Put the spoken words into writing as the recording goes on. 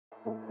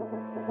Hello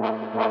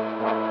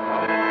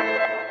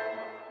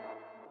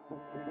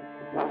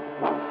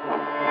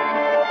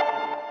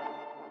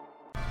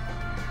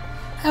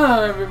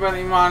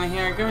everybody, Manah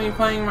here. Gonna be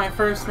playing my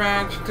first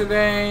match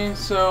today,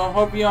 so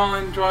hope you all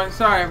enjoy.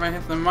 Sorry if I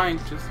hit the mic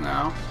just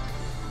now.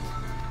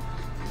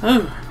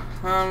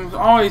 I'm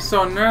always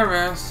so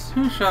nervous.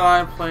 Who shall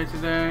I play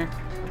today?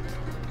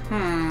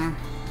 I'm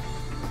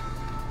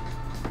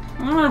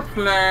gonna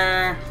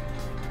play...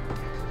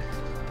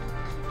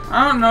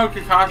 I don't know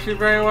Kakashi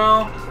very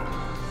well,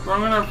 but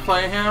I'm gonna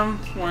play him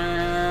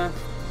with...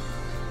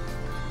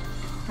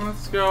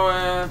 Let's go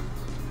with...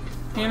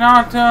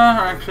 Hinata,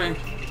 or actually...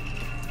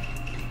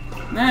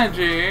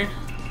 Neji,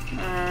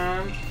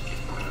 and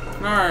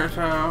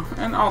Naruto,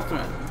 and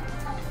Ultimate.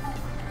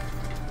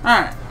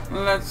 Alright,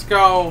 let's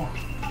go.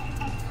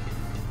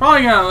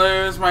 Probably gonna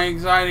lose. My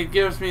anxiety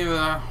gives me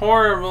the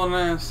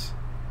horribleness.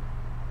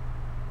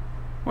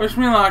 Wish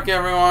me luck,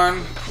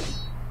 everyone.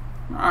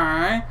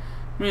 Alright,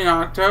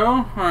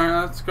 Minato. Alright,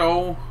 let's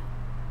go.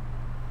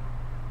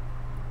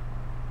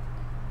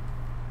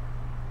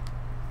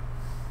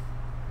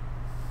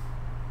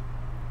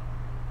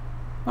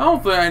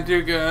 Hopefully I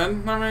do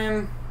good. I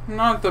mean,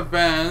 not the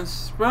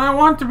best, but I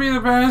want to be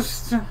the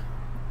best.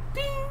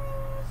 Ding!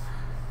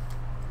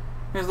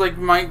 It's like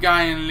my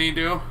guy and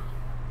Lido.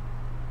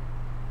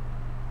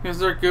 Because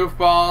they're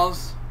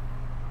goofballs.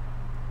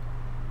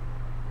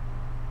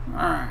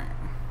 Alright.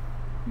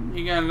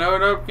 You gonna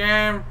load up,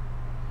 game?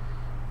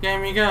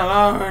 Game, you gotta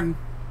load.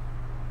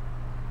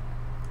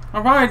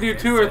 I'll probably do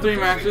 2 or 3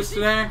 matches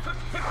today.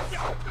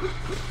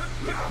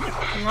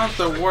 Not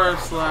the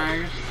worst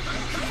lag.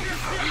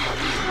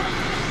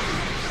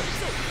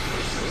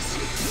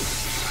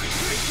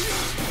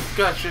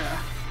 Gotcha.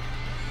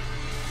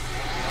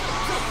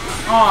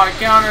 Oh, I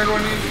countered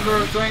when he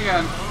threw a thing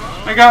in.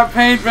 I got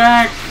paid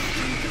back.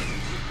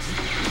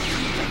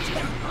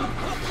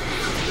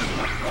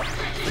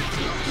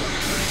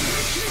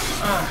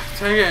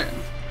 Take it.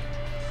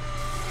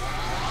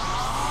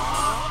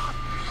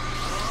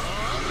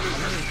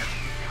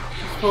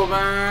 Let's pull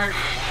back.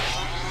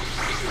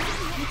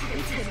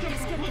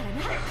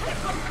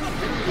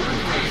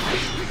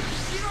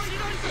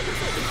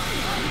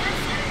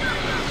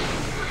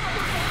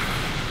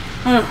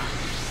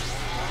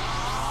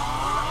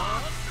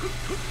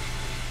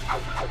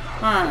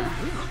 Alright.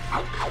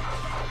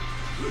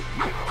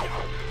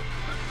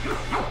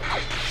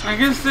 I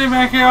can stay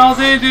back here all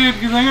day, dude,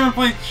 because I'm gonna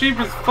play cheap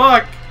as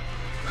fuck.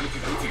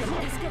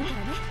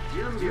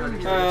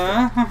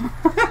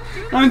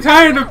 I'm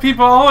tired of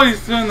people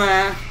always doing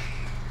that.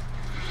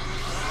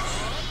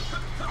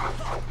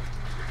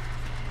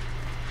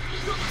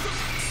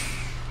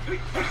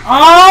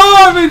 Oh,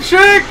 I've been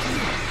tricked!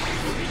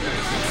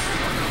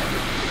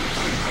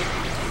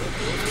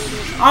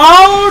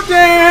 Oh,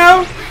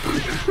 damn!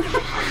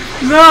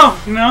 No!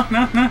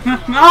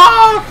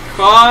 Oh,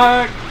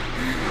 fuck!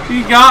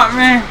 He got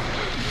me!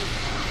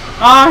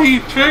 Oh, he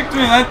tricked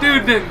me! That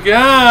dude did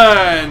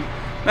good!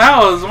 That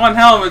was one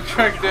hell of a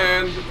trick,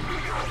 dude.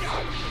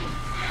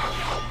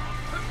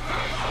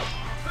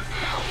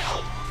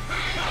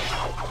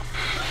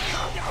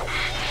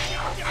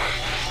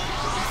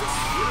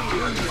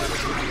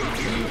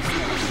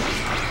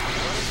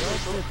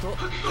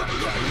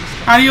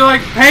 How do you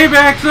like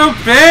payback so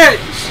bitch?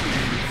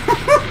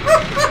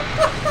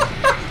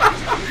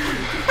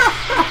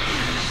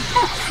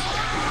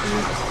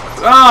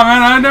 Oh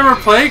man, I've never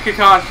played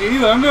Kakashi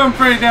either. I'm doing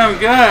pretty damn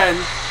good.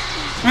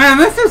 Man,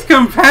 this is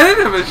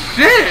competitive as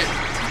shit.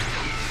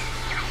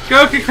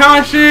 Go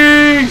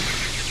Kakashi!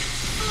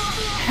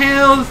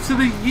 Hails to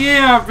the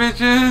yeah,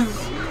 bitches.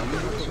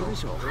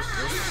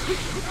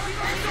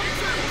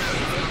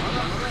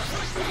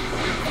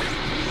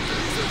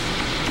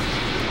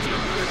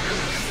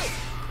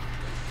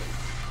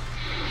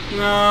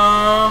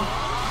 No.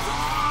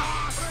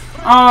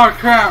 Oh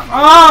crap.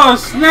 Oh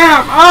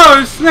snap.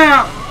 Oh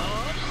snap.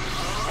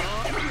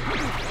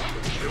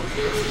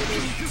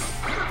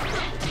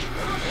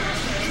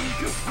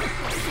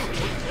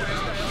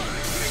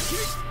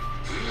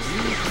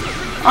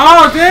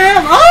 Oh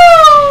damn.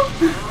 Oh.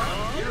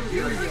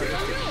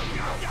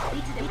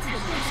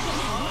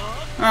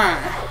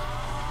 Alright.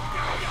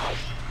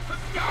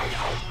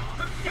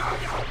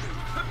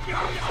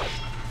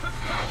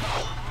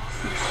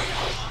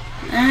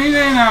 Any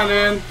day now,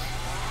 dude.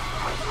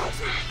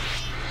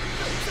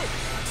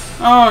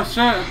 Oh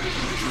shit.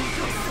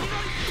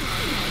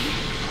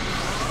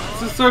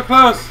 This is so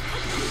close.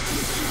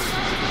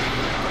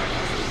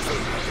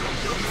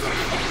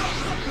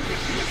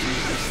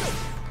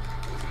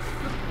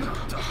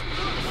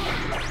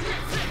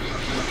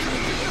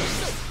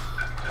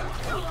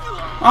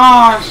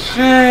 Oh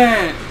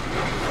shit.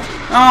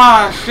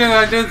 Oh shit,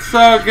 I did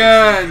so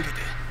good.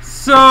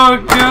 So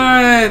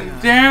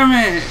good. Damn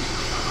it.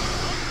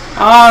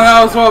 Oh,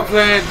 that was well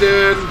played,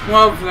 dude.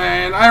 Well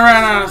played. I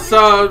ran out of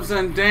subs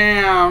and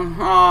damn.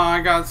 Oh,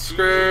 I got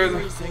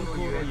screwed.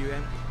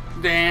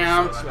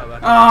 Damn.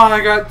 Oh,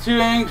 I got too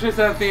anxious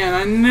at the end.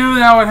 I knew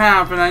that would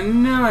happen. I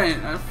knew it.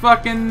 I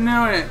fucking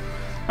knew it.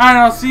 Alright,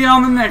 I'll see you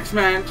on the next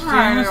match. See you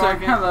in a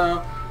second.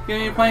 Hello.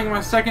 Gonna be playing my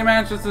second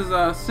match. This is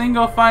a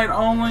single fight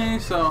only,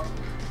 so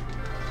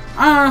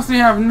I honestly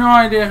have no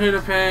idea who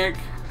to pick.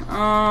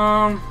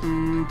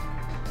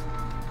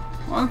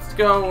 Let's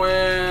go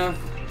with...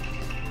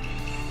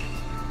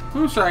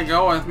 Who should I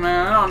go with,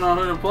 man? I don't know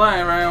who to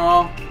play very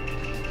well.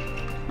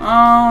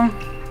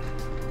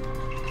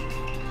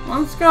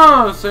 Let's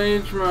go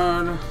Sage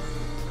Mode.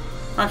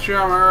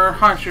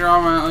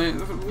 Hashirama, at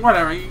least.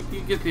 Whatever, you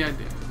get the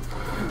idea.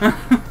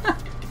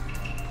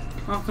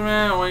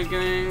 Ultimate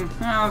Awakening.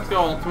 Yeah, let's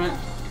go Ultimate.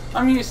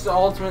 I'm used to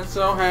Ultimate,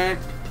 so hey.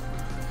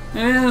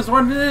 It is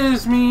what it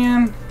is,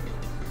 man.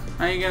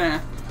 How you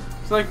gonna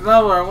select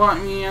level or what,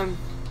 man?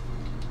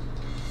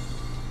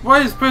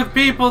 What is with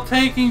people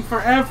taking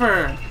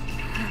forever?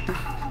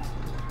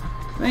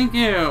 Thank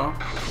you.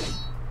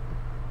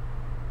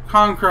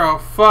 Concro.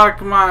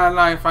 Fuck my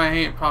life, I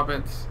hate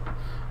puppets.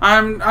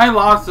 I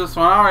lost this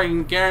one, I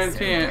can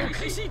guarantee it.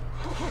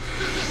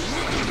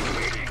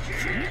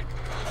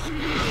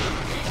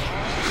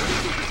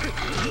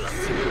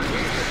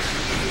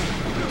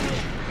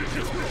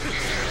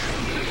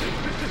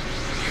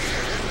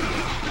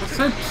 I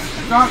said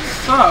not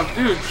sub,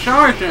 dude,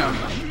 charge him.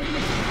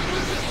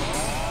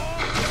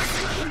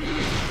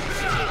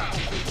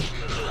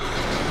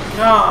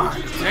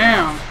 God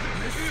damn.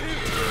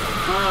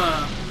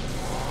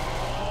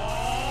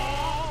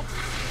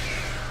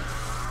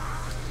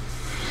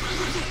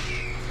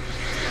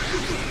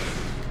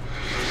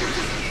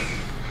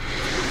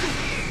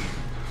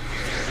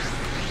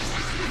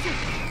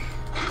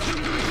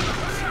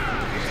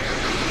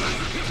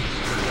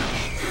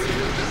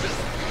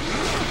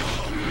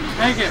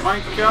 Take it, my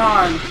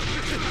God.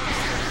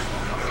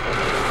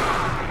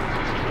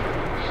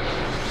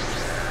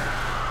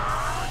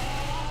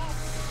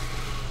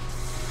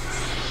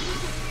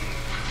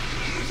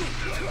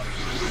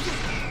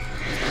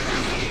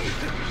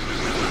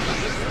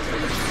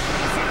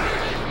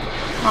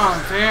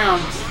 Oh, damn.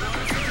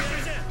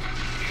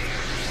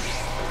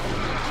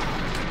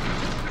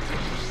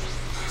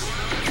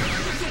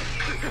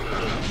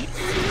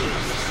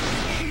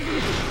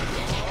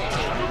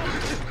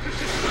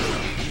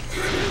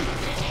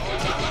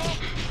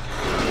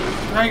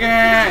 Take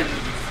it!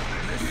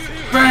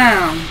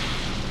 Bam!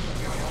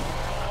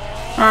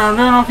 Alright, I'm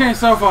doing okay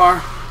so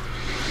far.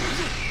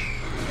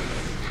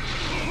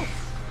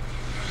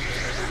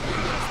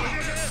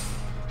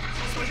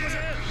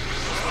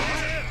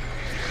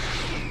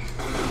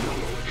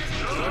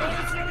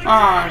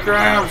 Ah,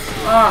 grabs.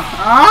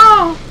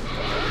 Ow!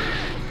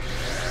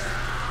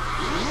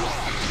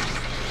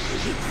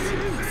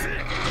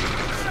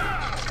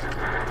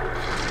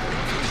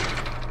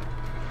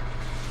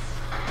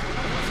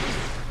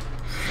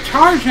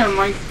 Charge him,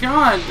 my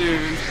God,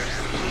 dude.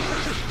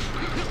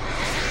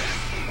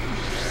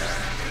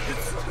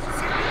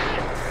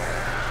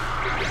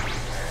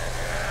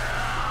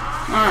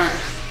 Alright.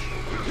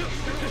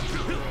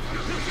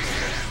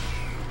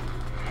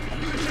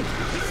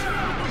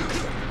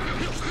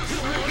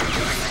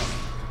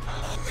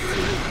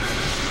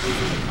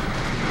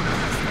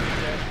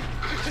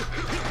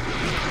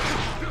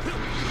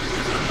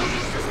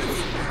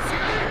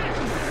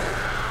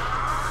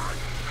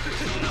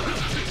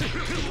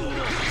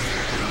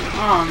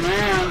 Oh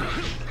man.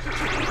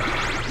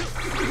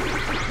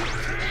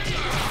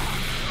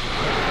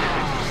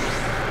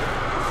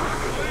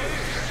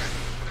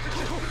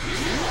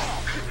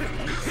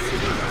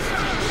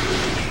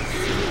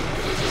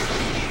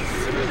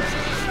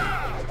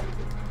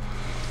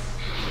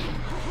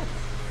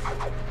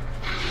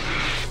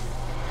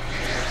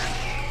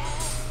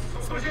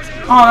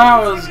 Oh,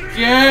 that was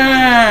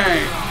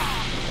gay.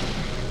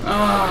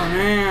 Oh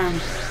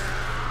man.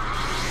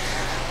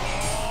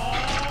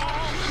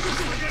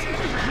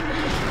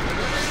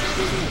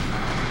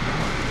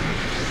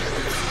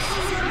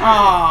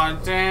 Oh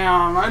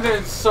damn, I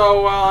did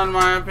so well in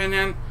my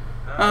opinion.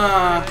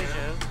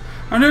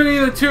 I'm doing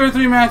either 2 or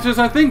 3 matches.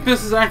 I think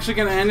this is actually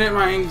going to end it.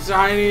 My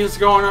anxiety is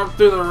going up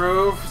through the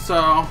roof,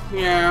 so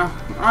yeah.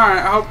 Alright,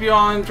 I hope you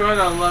all enjoyed.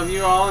 I love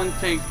you all and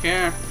take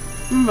care.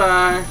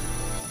 Bye.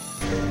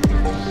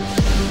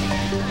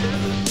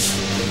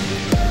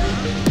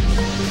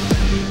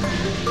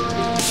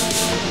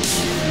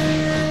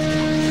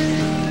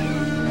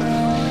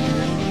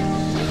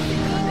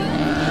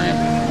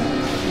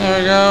 There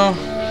we go.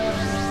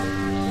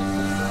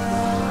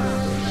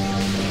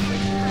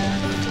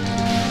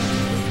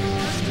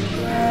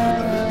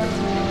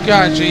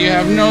 Gotcha, you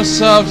have no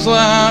subs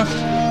left.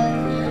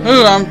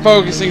 Ooh, I'm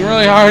focusing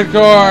really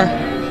hardcore.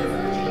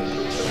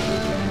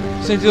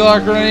 Safety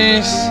lock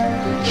release.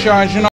 Charging